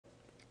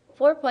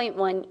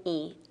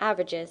4.1e,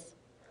 Averages.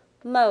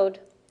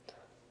 Mode.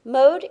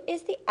 Mode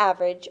is the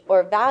average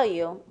or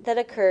value that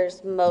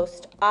occurs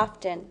most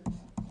often.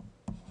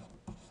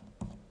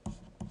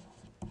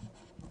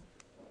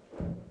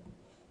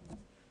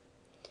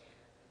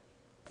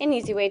 An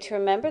easy way to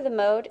remember the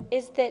mode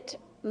is that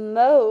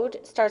mode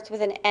starts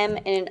with an M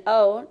and an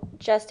O,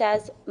 just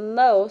as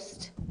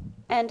most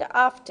and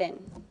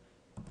often.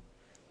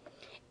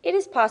 It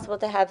is possible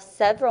to have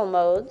several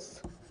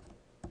modes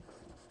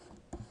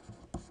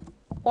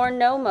or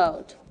no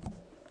mode.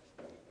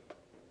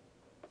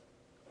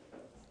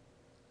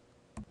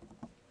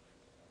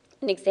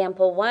 In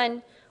example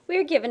 1, we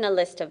are given a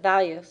list of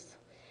values.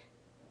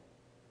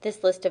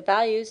 This list of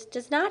values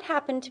does not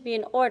happen to be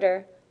in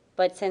order,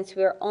 but since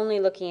we are only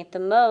looking at the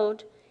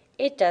mode,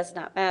 it does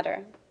not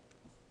matter.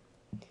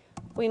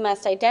 We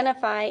must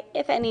identify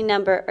if any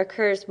number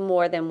occurs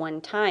more than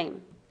one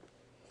time.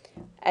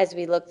 As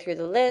we look through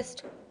the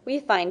list, we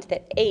find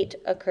that 8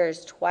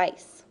 occurs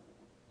twice.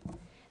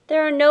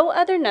 There are no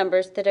other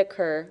numbers that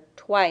occur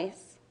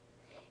twice.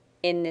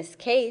 In this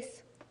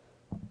case,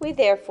 we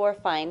therefore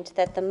find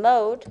that the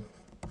mode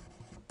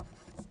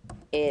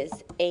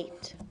is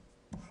 8.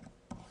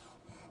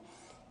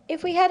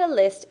 If we had a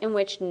list in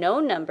which no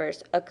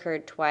numbers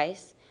occurred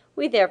twice,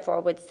 we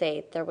therefore would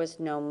say there was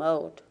no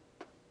mode.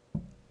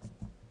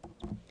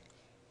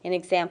 In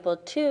example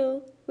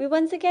 2, we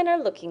once again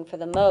are looking for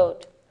the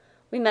mode.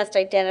 We must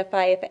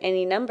identify if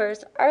any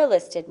numbers are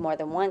listed more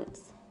than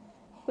once.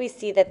 We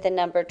see that the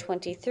number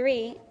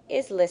 23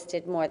 is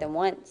listed more than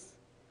once.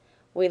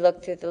 We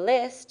look through the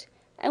list,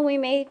 and we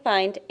may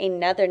find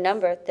another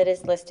number that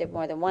is listed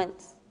more than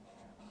once.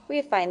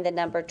 We find the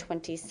number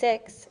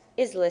 26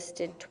 is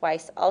listed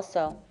twice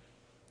also.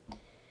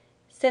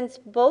 Since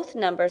both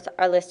numbers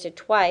are listed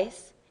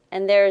twice,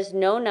 and there is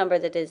no number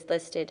that is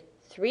listed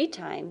 3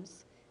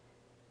 times,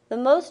 the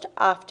most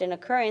often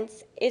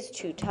occurrence is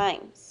 2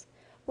 times,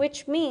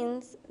 which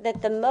means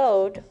that the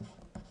mode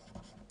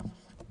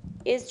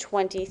is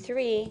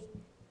 23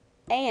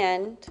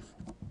 and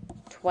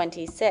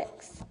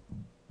 26.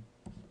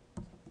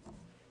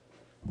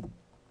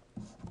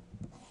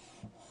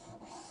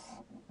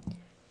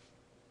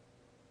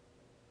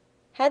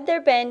 Had there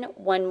been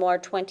one more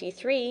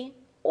 23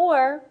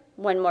 or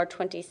one more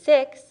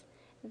 26,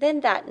 then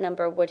that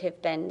number would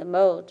have been the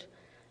mode,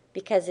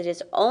 because it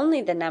is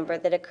only the number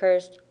that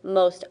occurs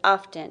most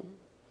often.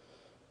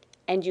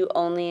 And you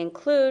only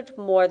include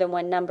more than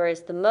one number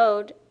as the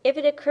mode if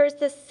it occurs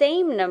the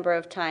same number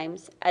of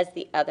times as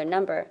the other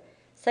number,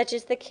 such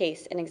as the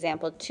case in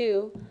example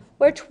 2,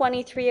 where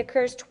 23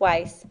 occurs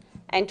twice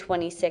and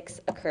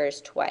 26 occurs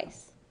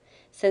twice.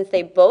 Since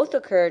they both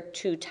occur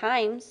 2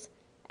 times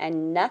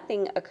and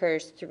nothing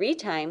occurs 3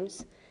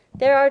 times,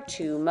 there are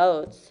 2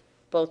 modes,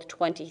 both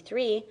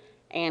 23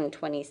 and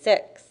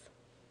 26.